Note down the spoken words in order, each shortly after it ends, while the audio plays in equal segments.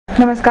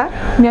नमस्कार,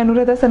 मी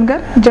अनुराधा सनगर.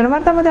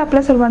 जनवार्तामध्ये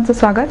आपल्या सर्वांचं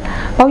स्वागत.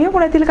 पाहूया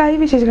पुण्यातील काही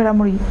विशेष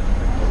घडामोडी.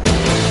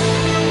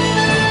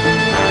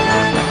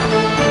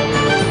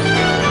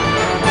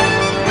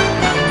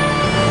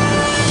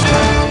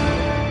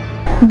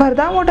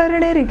 भरधाव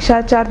मोटारीने रिक्षा,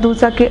 4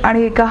 दुचाकी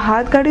आणि एका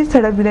हातगाडीत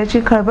धडक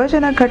दिल्याची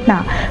खळबळजनक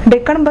घटना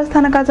डेक्कन बस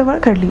स्थानकाजवळ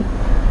घडली.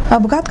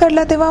 अपघात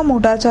घडला तेव्हा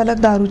मोटार चालक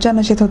दारूच्या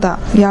नशेत होता.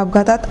 या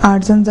अपघातात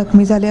 8 जण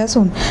जखमी झाले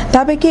असून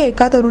त्यापैकी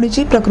एका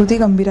तरुणीची प्रकृती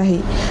गंभीर आहे.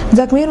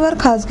 जखमींवर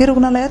खासगी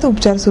रुग्णालयात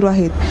उपचार सुरू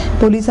आहेत.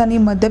 पोलिसांनी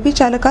मद्यपी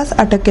चालकास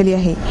अटक केली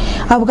आहे.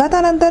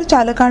 अपघातानंतर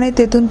चालकाने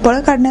तेथून पळ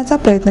काढण्याचा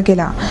प्रयत्न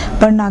केला,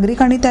 पण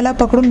नागरिकांनी त्याला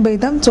पकडून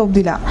बेदम चोप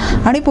दिला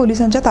आणि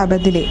पोलिसांच्या ताब्यात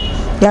दिले.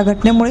 या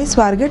घटनेमुळे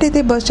स्वारगेट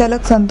येथे बस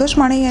चालक संतोष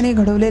माने यांनी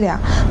घडवलेल्या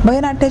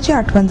भयनाट्याची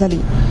आठवण झाली.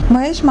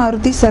 महेश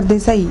मारुती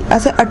सरदेसाई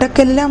असे अटक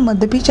केलेल्या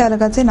मद्यपी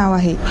चालकाचे नाव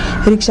आहे.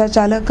 रिक्षा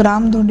चालक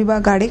राम धोंडीबा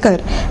गाडेकर,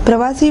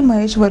 प्रवासी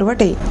महेश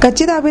वरवटे,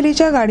 कच्ची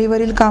दाबेलीच्या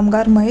गाडीवरील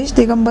कामगार महेश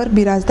दिगंबर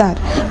बिराजदार,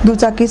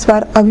 दुचाकी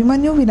स्वार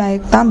अभिमन्यू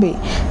विनायक तांबे,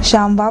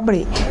 श्याम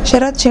बाबळे,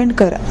 शरद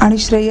शेंडकर आणि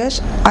श्रेयश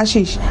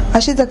आशिष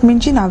अशी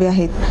जखमींची नावे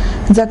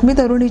आहेत. जखमी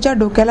तरुणीच्या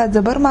डोक्याला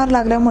जबर मार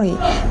लागल्यामुळे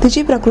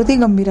तिची प्रकृती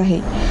गंभीर आहे.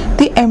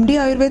 ती MD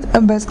आयुर्वेद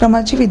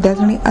अभ्यासक्रमाची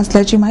विद्यार्थिनी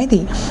असल्याची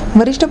माहिती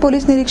वरिष्ठ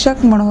पोलीस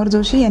निरीक्षक मनोहर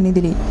जोशी यांनी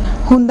दिली.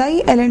 हुंदाई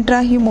एलेंट्रा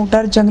ही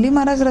मोटार जंगली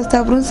महाराज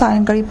रस्त्यावरून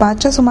सायंकाळी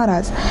 5च्या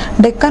सुमारास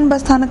डेक्कन बस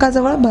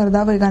स्थानकाजवळ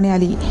भरधाव वेगाने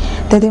आली.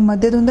 तेथे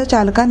मद्यधुंद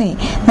चालकाने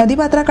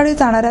नदीपात्राकडे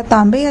जाणाऱ्या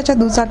तांबे याच्या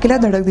दुचाकीला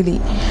धडक दिली.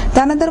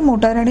 त्यानंतर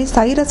मोटारीने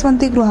साई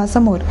रसवंती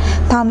गृहासमोर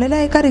थांबलेल्या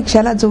एका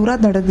रिक्षाला जोरात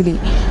धडक दिली.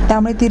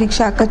 त्यामुळे ती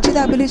रिक्षा कच्ची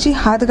दाबेलीची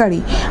हातगाडी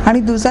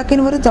आणि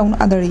दुचाकींवर जाऊन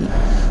आदळली.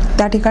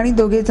 त्या ठिकाणी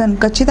 2 जण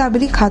कच्ची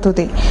दाबेली खात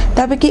होते.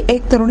 त्यापैकी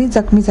एक तरुणी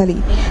जखमी झाली.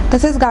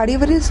 तसेच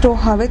गाडीवरील स्टो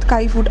हवेत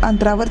काही फूट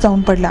अंतरावर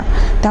जाऊन पडला.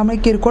 त्यामुळे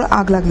किरकोळ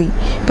आग लागली,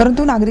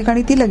 परंतु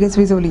नागरिकांनी ती लगेच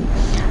विझवली.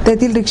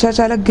 तेथील रिक्षा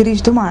चालक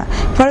गिरीश धुमाळ,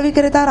 फळ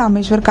विक्रेता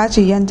रामेश्वर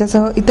काची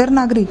यांच्यासह इतर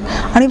नागरिक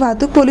आणि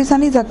वाहतूक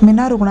पोलिसांनी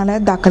जखमींना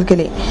रुग्णालयात दाखल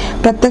केले.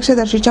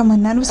 प्रत्यक्षदर्शीच्या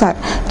म्हणण्यानुसार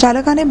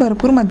चालकाने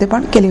भरपूर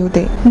मद्यपान केले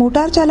होते.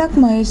 मोटार चालक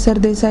महेश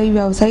सरदेसाई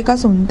व्यावसायिक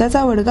असून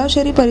त्याचा वडगाव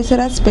शहरी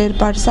परिसरात स्पेअर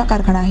पार्ट्सचा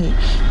कारखाना आहे.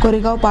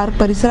 कोरेगाव पार्क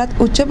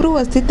परिसरात उच्चभ्रू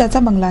वस्तीत त्याचा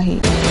बंगला आहे.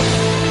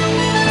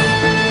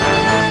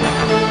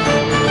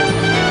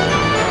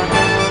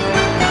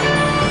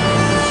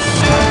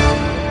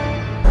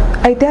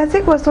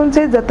 ऐतिहासिक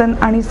वस्तूंचे जतन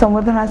आणि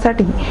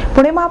संवर्धनासाठी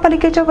पुणे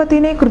महापालिकेच्या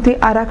वतीने कृती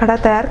आराखडा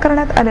तयार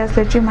करण्यात आले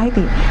असल्याची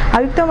माहिती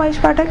आयुक्त महेश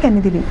पाठक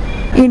यांनी दिली.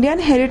 इंडियन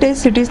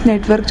हेरिटेज सिटीज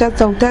नेटवर्कच्या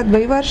 4थ्या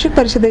द्वैवार्षिक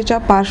परिषदेच्या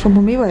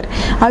पार्श्वभूमीवर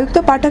आयुक्त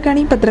पाठक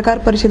यांनी पत्रकार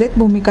परिषदेत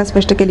भूमिका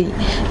स्पष्ट केली.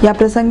 या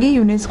प्रसंगी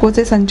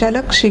युनेस्कोचे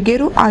संचालक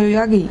शिगेरू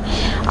आयोयागी,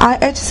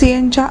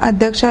 IHCNच्या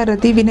अध्यक्षा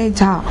रती विनय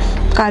झा,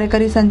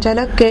 कार्यकारी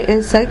संचालक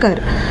KS सैकर,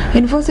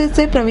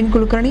 इन्फोसिसचे प्रवीण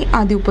कुलकर्णी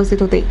आदी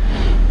उपस्थित होते.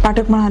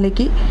 पाठक म्हणाले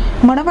की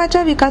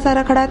मनपाच्या विकास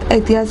आराखड्यात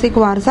ऐतिहासिक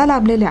वारसा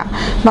लाभलेल्या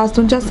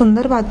वास्तूंच्या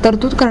संदर्भात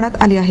तरतूद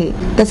करण्यात आली आहे.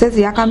 तसेच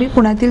या कामी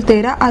पुण्यातील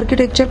 13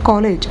 आर्किटेक्चर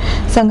कॉलेज,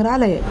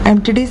 संग्रहालय,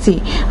 MTDC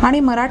आणि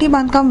मराठी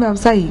बांधकाम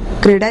व्यावसायिक,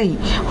 क्रेडाई,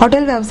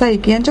 हॉटेल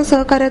व्यावसायिक यांच्या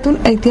सहकार्यातून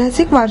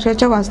ऐतिहासिक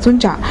वारशाच्या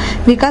वास्तूंच्या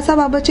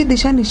विकासाबाबतची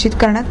दिशा निश्चित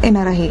करण्यात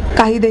येणार आहे.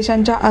 काही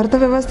देशांच्या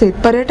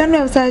अर्थव्यवस्थेत पर्यटन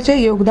व्यवसायाचे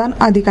योगदान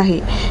अधिक आहे.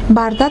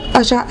 भारतात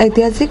अशा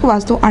ऐतिहासिक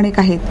वास्तू अनेक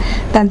आहेत.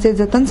 त्यांचे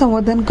जतन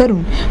संवर्धन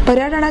करून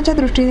पर्यटनाच्या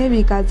दृष्टीने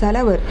विकास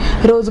झाल्यावर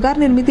रोजगार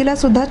निर्मितीला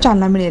सुद्धा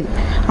चालना मिळेल.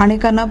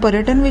 अनेकांना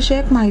पर्यटन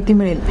विषयक माहिती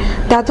मिळेल.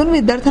 त्यातून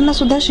विद्यार्थ्यांना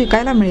सुद्धा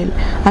शिकायला मिळेल.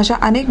 अशा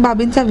अनेक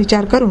बाबींचा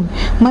विचार करून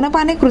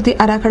मनपाने कृती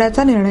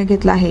आराखड्याचा निर्णय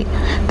घेतला आहे.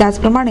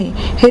 त्याचप्रमाणे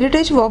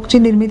हेरिटेज वॉकची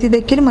निर्मिती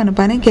देखील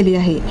मनपाने केली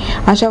आहे.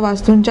 अशा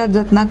वास्तूंच्या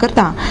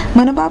जतनाकरता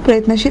मनपा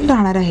प्रयत्नशील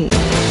राहणार आहे.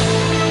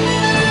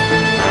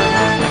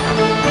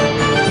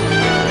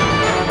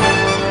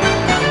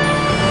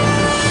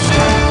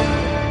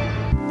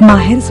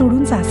 माहेर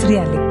सोडून सासरी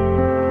आले.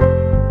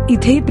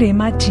 इथेही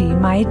प्रेमाची,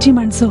 मायेची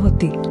माणसं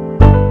होती.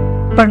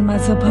 पण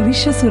माझं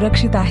भविष्य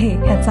सुरक्षित आहे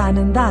याचा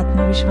आनंद,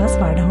 आत्मविश्वास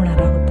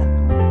वाढवणारा होता.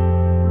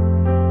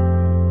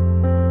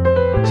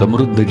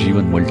 समृद्ध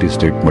जीवन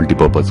multi-state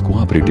multipurpose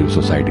cooperative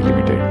society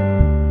limited.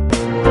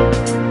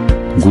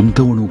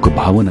 गुंतवणूक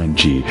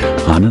भावनांची,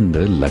 आनंद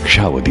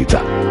लक्षावधीचा.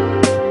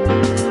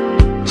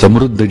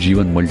 समृद्ध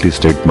जीवन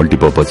multi-state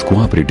multipurpose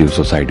cooperative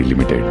society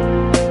limited.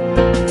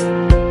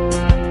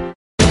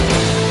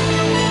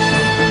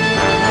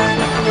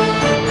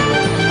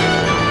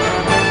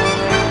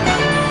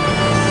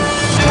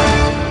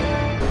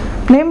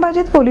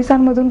 नेमबाजीत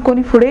पोलिसांमधून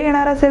कोणी पुढे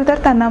येणार असेल तर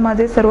त्यांना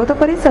माझे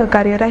सर्वतोपरी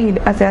सहकार्य राहील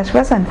असे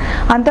आश्वासन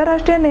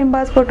आंतरराष्ट्रीय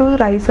नेमबाजपटू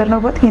राही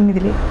सरनोबत यांनी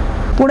दिले.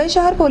 पुणे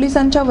शहर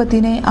पोलिसांच्या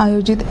वतीने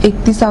आयोजित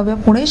 31व्या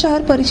पुणे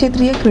शहर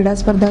परिक्षेत्रीय क्रीडा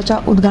स्पर्धाच्या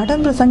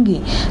उद्घाटन प्रसंगी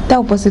त्या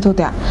उपस्थित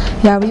होत्या.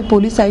 यावेळी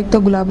पोलीस आयुक्त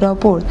गुलाबराव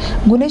पोळ,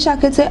 गुन्हे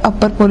शाखेचे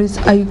अप्पर पोलीस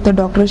आयुक्त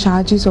डॉक्टर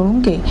शहाजी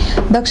सोळुंके,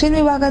 दक्षिण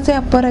विभागाचे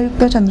अप्पर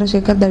आयुक्त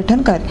चंद्रशेखर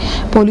दैठणकर,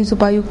 पोलीस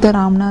उपायुक्त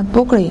रामनाथ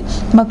पोकळे,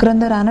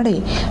 मकरंद रानडे,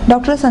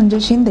 डॉक्टर संजय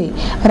शिंदे,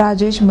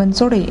 राजेश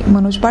बनसोडे,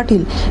 मनोज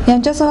पाटील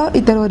यांच्यासह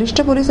इतर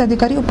वरिष्ठ पोलीस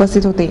अधिकारी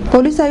उपस्थित होते.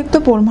 पोलीस आयुक्त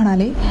पोळ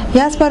म्हणाले,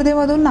 या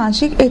स्पर्धेमधून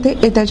नाशिक येथे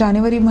येत्या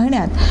जानेवारी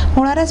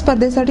महिन्यात होणाऱ्या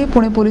स्पर्धेसाठी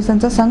पुणे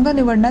पोलिसांचा संघ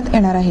निवडण्यात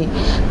येणार आहे.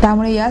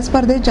 त्यामुळे या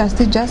स्पर्धेत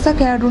जास्तीत जास्त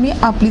खेळाडूंनी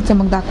आपली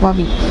चमक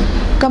दाखवावी.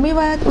 कमी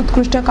वयात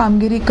उत्कृष्ट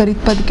कामगिरी करीत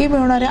पदके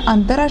मिळवणाऱ्या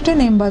आंतरराष्ट्रीय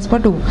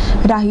नेमबाजपटू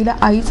राहीला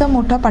आईचा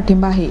मोठा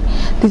पाठिंबा आहे.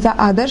 तिचा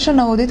आदर्श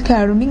नवोदित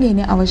खेळाडूंनी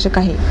घेणे आवश्यक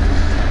आहे.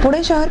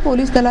 पुणे शहर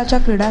पोलीस दलाच्या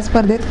क्रीडा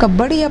स्पर्धेत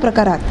कबड्डी या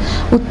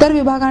प्रकारात उत्तर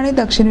विभागाने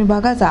दक्षिण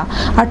विभागाचा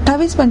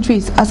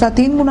 28-25 असा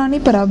 3 गुणांनी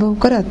पराभव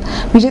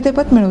करत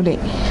विजेतेपद मिळवले.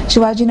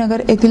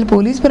 शिवाजीनगर येथील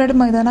पोलीस परेड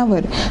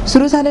मैदानावर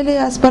सुरू झालेल्या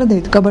या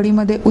स्पर्धेत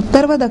कबड्डीमध्ये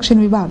उत्तर व दक्षिण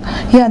विभाग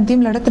ही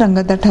अंतिम लढत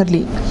रंगतदार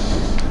ठरली.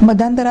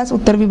 मध्यांतरास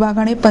उत्तर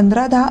विभागाने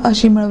 15-10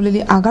 अशी मिळवलेली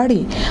आघाडी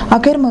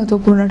अखेर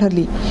महत्वपूर्ण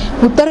ठरली.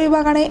 उत्तर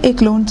विभागाने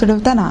 1 लोण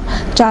चढवताना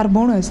 4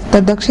 बोनस तर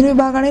दक्षिण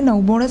विभागाने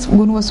 9 बोनस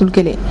गुण वसूल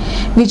केले.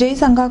 विजयी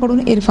संघाकडून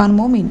इरफान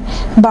मोमीन,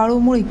 बाळू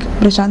मुळीक,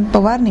 प्रशांत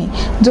पवारने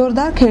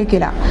जोरदार खेळ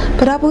केला.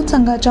 पराभूत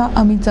संघाच्या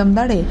अमित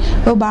जमदाडे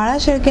व बाळा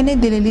शेळकेने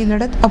दिलेली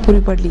लढत अपुरी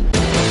पडली.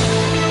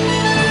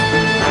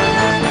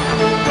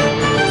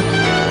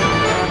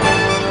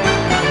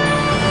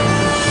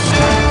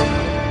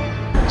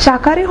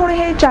 शाकाहारी होणे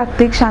हे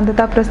जागतिक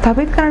शांतता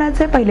प्रस्थापित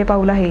करण्याचे पहिले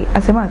पाऊल आहे,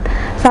 असे मत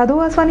साधू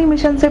वासवानी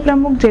मिशनचे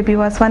प्रमुख JP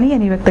वासवानी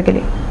यांनी व्यक्त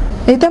केले.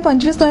 येत्या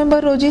 25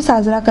 नोव्हेंबर रोजी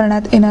साजरा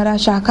करण्यात येणाऱ्या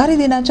शाकाहारी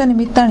दिनाच्या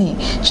निमित्ताने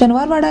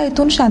शनिवारवाडा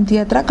येथून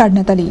शांतीयात्रा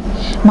काढण्यात आली.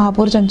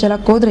 महापौर चंचला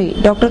कोदरे,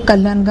 डॉक्टर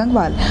कल्याण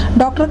गंगवाल,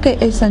 डॉक्टर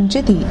KS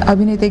संचेती,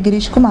 अभिनेते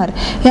गिरीश कुमार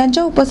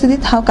यांच्या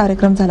उपस्थितीत हा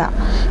कार्यक्रम झाला.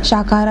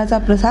 शाकाहाराचा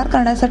प्रसार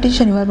करण्यासाठी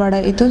शनिवारवाडा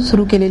येथून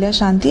सुरू केलेल्या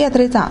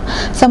शांतीयात्रेचा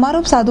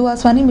समारोप साधू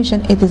वासवानी मिशन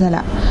येथे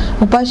झाला.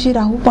 उपाशी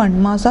राहू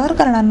पण मांसाहार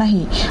करणार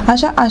नाही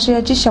अशा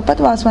आशयाची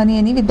शपथ वासवानी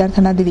यांनी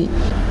विद्यार्थ्यांना दिली.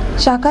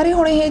 शाकाहारी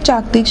होणे हे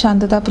जागतिक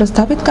शांतता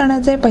प्रस्थापित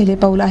करण्याचे पहिले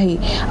पाऊल आहे.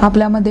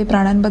 आपल्यामध्ये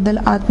प्राण्यांबद्दल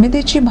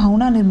आत्मीयतेची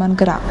भावना निर्माण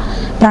करा.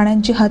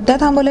 प्राण्यांची हत्या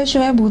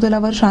थांबवल्याशिवाय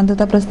भूतलावर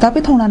शांतता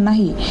प्रस्थापित होणार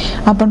नाही.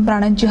 आपण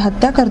प्राण्यांची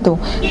हत्या करतो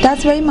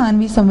त्याच वेळी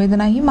मानवी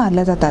संवेदनाही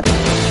मारल्या जातात.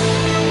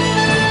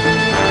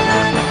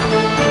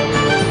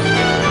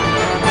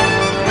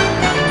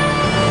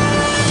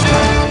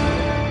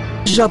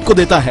 आपको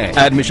देता है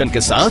एडमिशन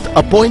के साथ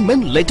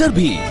अपॉइंटमेंट लेटर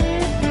भी.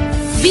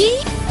 बी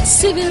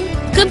civil,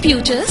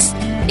 computers,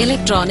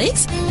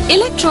 electronics,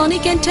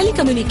 electronic end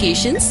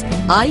telecommunications,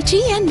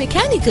 IT and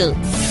mechanical.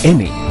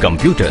 MA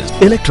Computers,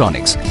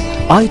 Electronics,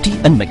 IT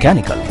and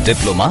Mechanical,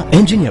 Diploma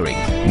Engineering,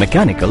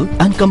 Mechanical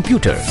and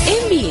Computer.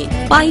 MBA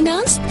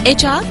Finance,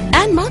 HR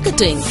and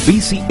Marketing.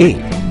 BCA,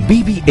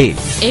 BBA,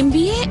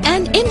 MBA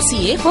and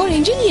MCA for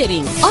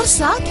Engineering. और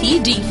साथ ही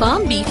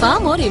D.Pharm,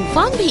 B.Pharm और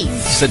M.Pharm भी.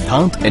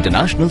 Siddhant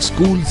International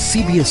School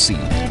CBSE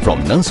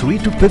from nursery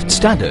to 5th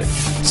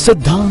standard.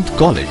 Siddhant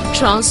College.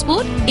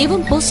 Transport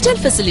एवं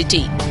hostel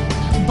facility.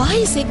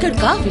 22 एकड़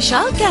का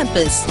विशाल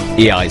campus.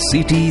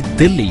 AICT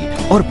Delhi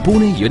और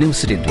Pune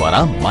university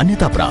द्वारा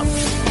मान्यता प्राप्त.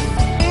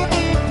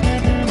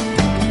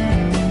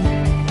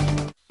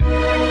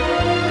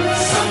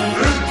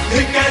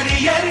 समृद्ध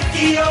करियर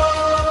की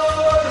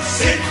ओर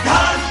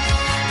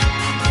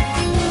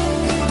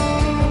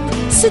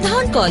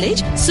सिद्धांत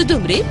कॉलेज,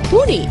 सुदुमरे,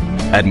 पुणे.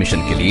 एडमिशन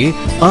के लिए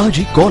आज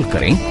ही कॉल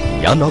करें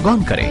या लॉग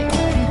ऑन करें.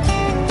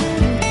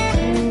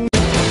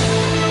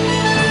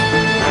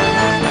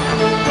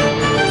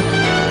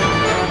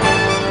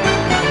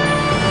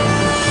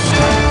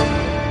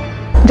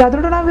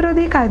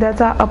 जादूटोणाविरोधी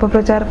कायद्याचा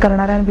अपप्रचार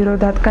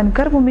करणाऱ्यांविरोधात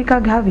कणखर भूमिका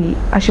घ्यावी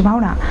अशी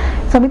भावना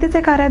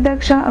समितीचे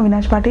कार्याध्यक्ष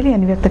अविनाश पाटील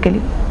यांनी व्यक्त केली.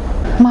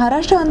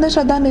 महाराष्ट्र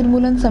अंधश्रद्धा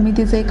निर्मूलन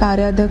समितीचे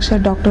कार्याध्यक्ष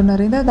डॉक्टर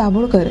नरेंद्र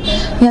दाभोळकर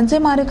यांचे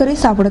मारेकरी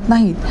सापडत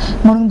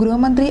नाहीत म्हणून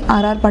गृहमंत्री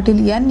RR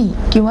पाटील यांनी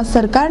किंवा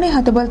सरकारने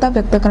हतबलता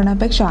व्यक्त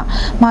करण्यापेक्षा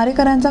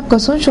मारेकऱ्यांचा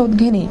कसून शोध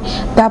घेणे,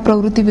 त्या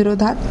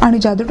प्रवृत्तीविरोधात आणि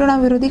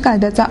जादूटोणाविरोधी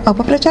कायद्याचा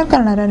अपप्रचार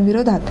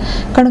करणाऱ्यांविरोधात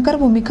कणखर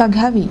भूमिका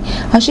घ्यावी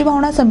अशी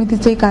भावना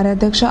समितीचे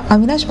कार्याध्यक्ष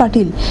अविनाश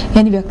पाटील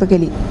यांनी व्यक्त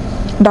केली.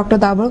 डॉक्टर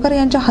दाभोळकर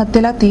यांच्या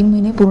हत्येला 3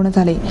 महिने पूर्ण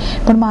झाले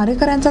पण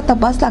मारेकऱ्यांचा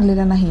तपास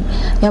लागलेला नाही.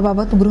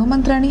 याबाबत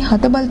गृहमंत्र्यांनी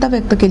हतबलता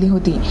व्यक्त केली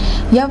होती.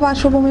 या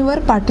पार्श्वभूमीवर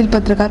पाटील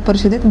पत्रकार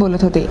परिषदेत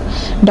बोलत होते.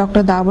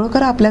 डॉक्टर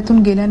दाभोळकर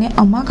आपल्यातून गेल्याने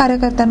आम्हा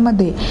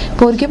कार्यकर्त्यांमध्ये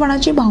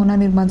पोरकेपणाची भावना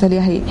निर्माण झाली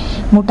आहे.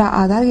 मोठा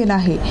आधार गेला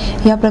आहे.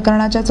 या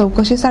प्रकरणाच्या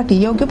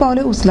चौकशीसाठी योग्य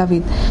पावले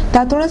उचलावीत.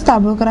 त्यातूनच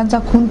दाभोळकरांचा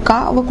खून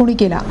का व कोणी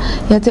केला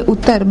याचे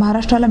उत्तर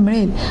महाराष्ट्राला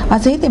मिळेल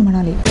असेही ते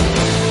म्हणाले.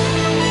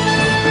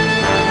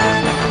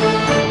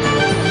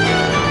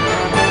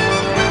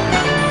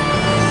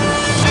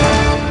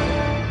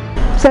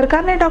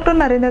 सरकारने डॉक्टर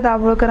नरेंद्र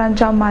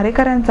दाभोळकरांच्या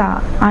मारेकऱ्यांचा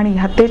आणि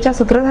हत्येच्या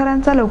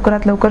सूत्रधारांचा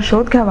लवकरात लवकर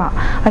शोध घ्यावा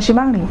अशी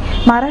मागणी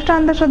महाराष्ट्र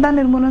अंधश्रद्धा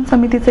निर्मूलन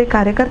समितीचे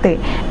कार्यकर्ते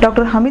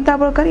डॉक्टर हमीद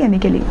दाभोळकर यांनी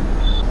केली.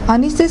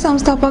 अनिसचे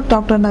संस्थापक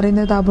डॉक्टर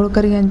नरेंद्र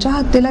दाभोळकर यांच्या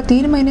हत्येला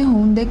 3 महिने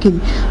होऊन देखील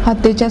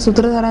हत्येच्या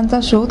सूत्रधारांचा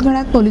शोध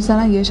घेण्यात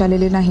पोलिसांना यश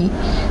आलेले नाही.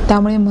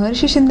 त्यामुळे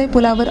महर्षी शिंदे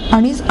पुलावर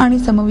अनिस आणि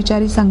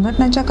समविचारी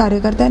संघटनांच्या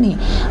कार्यकर्त्यांनी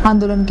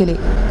आंदोलन केले.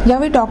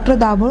 यावेळी डॉक्टर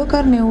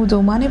दाभोळकर नेऊ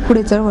जोमाने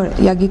पुढे चळवळ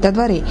या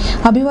गीताद्वारे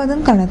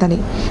अभिवादन करण्यात आले.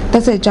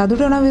 तसेच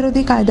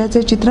जादूटोणाविरोधी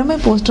कायद्याचे चित्रमय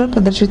पोस्टर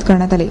प्रदर्शित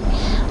करण्यात आले.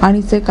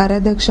 अनिसचे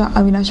कार्याध्यक्ष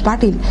अविनाश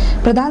पाटील,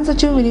 प्रधान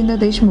सचिव मिलिंद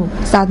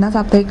देशमुख, साधना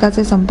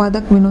साप्ताहिकाचे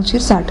संपादक विनोद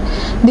शिरसाट,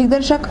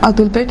 दिग्दर्शक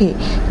अतुल पेठे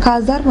साठे,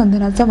 खासदार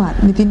वंदना चव्हाण,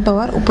 नितीन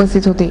पवार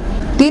उपस्थित होते.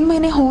 3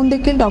 महिने होऊन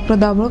देखील डॉक्टर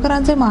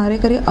दाभोळकरांचे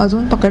मारेकरी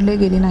अजून पकडले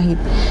गेले नाहीत.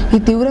 ही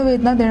तीव्र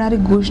वेदना देणारी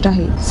गोष्ट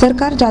आहे.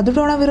 सरकार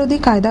जादूटोणा विरोधी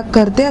कायदा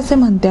करते असे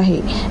म्हणते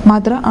आहे,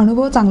 मात्र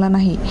अनुभव चांगला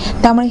नाही.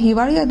 त्यामुळे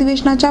हिवाळी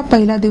अधिवेशनाच्या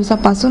पहिल्या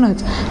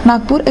दिवसापासूनच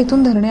नागपूर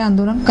येथून धरणे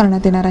आंदोलन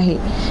करण्यात येणार आहे.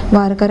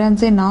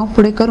 वारकऱ्यांचे नाव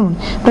पुढे करून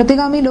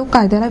प्रतिगामी लोक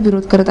कायद्याला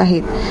विरोध करत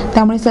आहेत.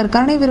 त्यामुळे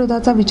सरकारने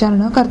विरोधाचा विचार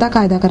न करता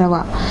कायदा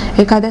करावा.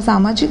 एखाद्या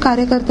सामाजिक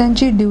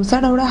कार्यकर्त्यांची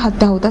दिवसाढवळ्या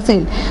हत्या होत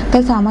असेल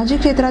तर सामाजिक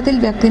क्षेत्रातील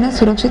व्यक्तींना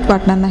सुरक्षित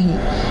वाटणार नाही.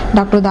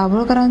 डॉक्टर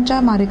दाभोळकरांच्या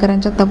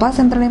मारेकऱ्यांच्या तपास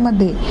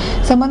यंत्रणेमध्ये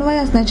समन्वय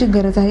असण्याची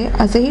गरज आहे,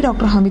 असेही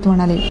डॉक्टर हमीद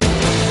म्हणाले.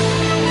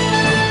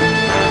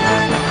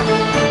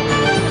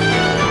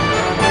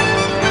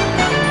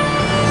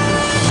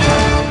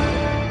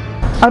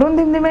 अरुण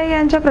धिमधिमे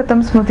यांच्या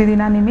प्रथम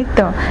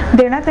स्मृतिदिनानिमित्त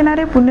देण्यात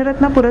येणारे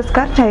पुण्यरत्न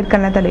पुरस्कार जाहीर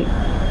करण्यात आले.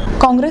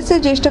 काँग्रेसचे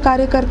ज्येष्ठ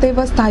कार्यकर्ते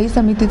व स्थायी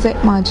समितीचे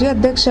माजी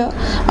अध्यक्ष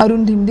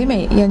अरुण धिमधिमे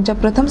यांच्या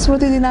प्रथम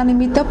स्मृती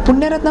दिनानिमित्त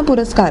पुण्यरत्न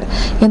पुरस्कार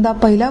यंदा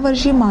पहिल्या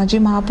वर्षी माजी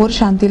महापौर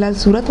शांतीलाल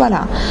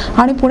सुरतवाला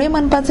आणि पुणे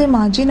मनपाचे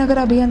माजी नगर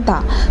अभियंता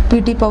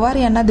PT पवार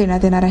यांना देण्यात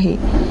येणार आहे.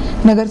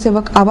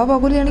 नगरसेवक आबा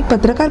बागुल यांनी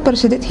पत्रकार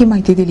परिषदेत ही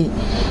माहिती दिली.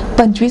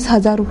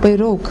 25,000 रुपये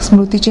रोख,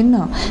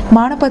 स्मृतिचिन्ह,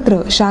 मानपत्र,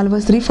 शाल व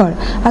श्रीफळ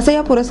असे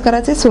या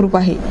पुरस्काराचे स्वरूप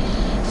आहे.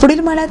 पुढील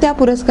महिन्यात या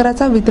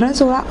पुरस्काराचा वितरण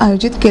सोहळा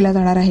आयोजित केला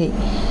जाणार आहे.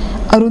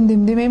 अरुण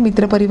धिमधिमे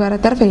मित्र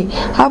परिवारातर्फे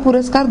हा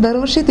पुरस्कार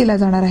दरवर्षी दिला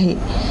जाणार आहे.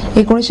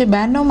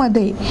 1992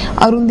 मध्ये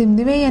अरुण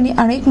धिमधिमे यांनी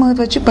अनेक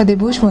महत्त्वाची पदे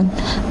भूषवून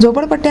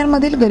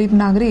झोपडपट्ट्यांमधील गरीब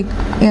नागरिक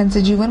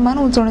यांचे जीवनमान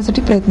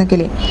उंचावण्यासाठी प्रयत्न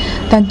केले.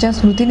 त्यांच्या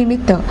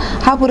स्मृतीनिमित्त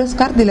हा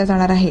पुरस्कार दिला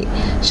जाणार आहे.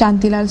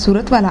 शांतीलाल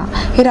सुरतवाला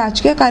हे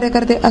राजकीय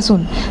कार्यकर्ते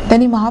असून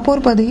त्यांनी महापौर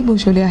पदही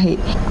भूषवले आहे.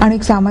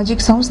 अनेक सामाजिक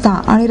संस्था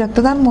आणि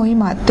रक्तदान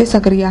मोहिमात ते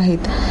सक्रिय आहेत.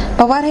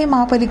 पवार हे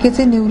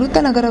महापालिकेचे निवृत्त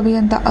नगर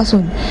अभियंता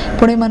असून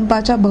पुणे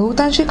मनपाच्या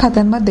बहुतांशी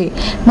खात्यांमध्ये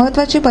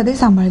महत्त्वाची पदे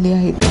सांभाळली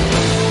आहेत.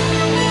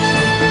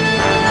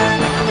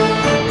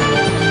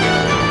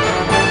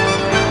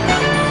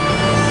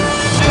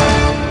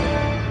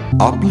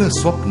 आपलं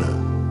स्वप्न,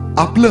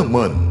 आपलं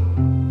मन,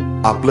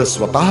 आपलं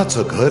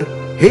स्वतःचं घर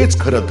हेच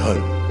खरं धन.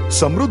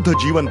 समृद्ध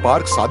जीवन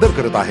पार्क सादर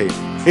करत आहे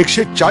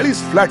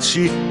 140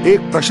 फ्लॅट्सची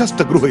एक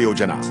प्रशस्त गृह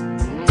योजना.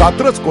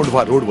 कात्रज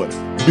कोंढवा रोडवर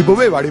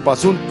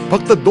बिबवेवाडीपासून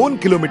फक्त 2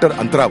 किलोमीटर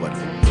अंतरावर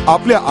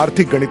आपल्या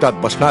आर्थिक गणितात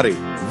बसणारे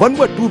 1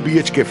 व 2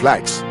 BHK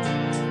फ्लॅट्स.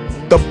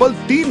 तब्बल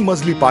 3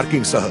 मजली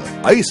पार्किंग सह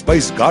ऐस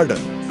पैस गार्डन,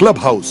 क्लब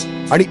हाऊस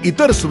आणि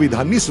इतर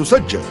सुविधांनी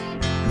सुसज्ज.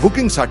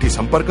 बुकिंग साठी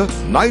संपर्क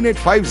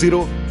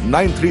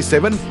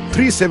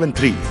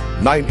 9850937373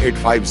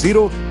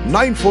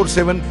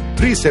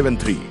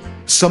 9850947373.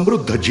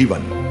 समृद्ध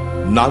जीवन,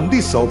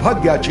 नांदी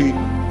सौभाग्याची,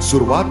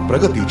 सुरुवात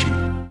प्रगतीची.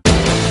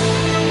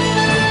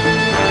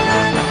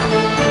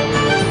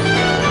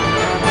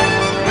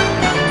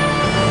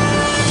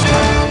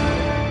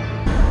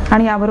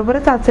 आणि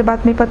याबरोबरच आजचे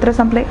बातमीपत्र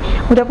संपले.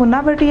 उद्या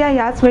पुन्हा भेटूया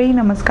याच वेळी.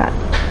 नमस्कार.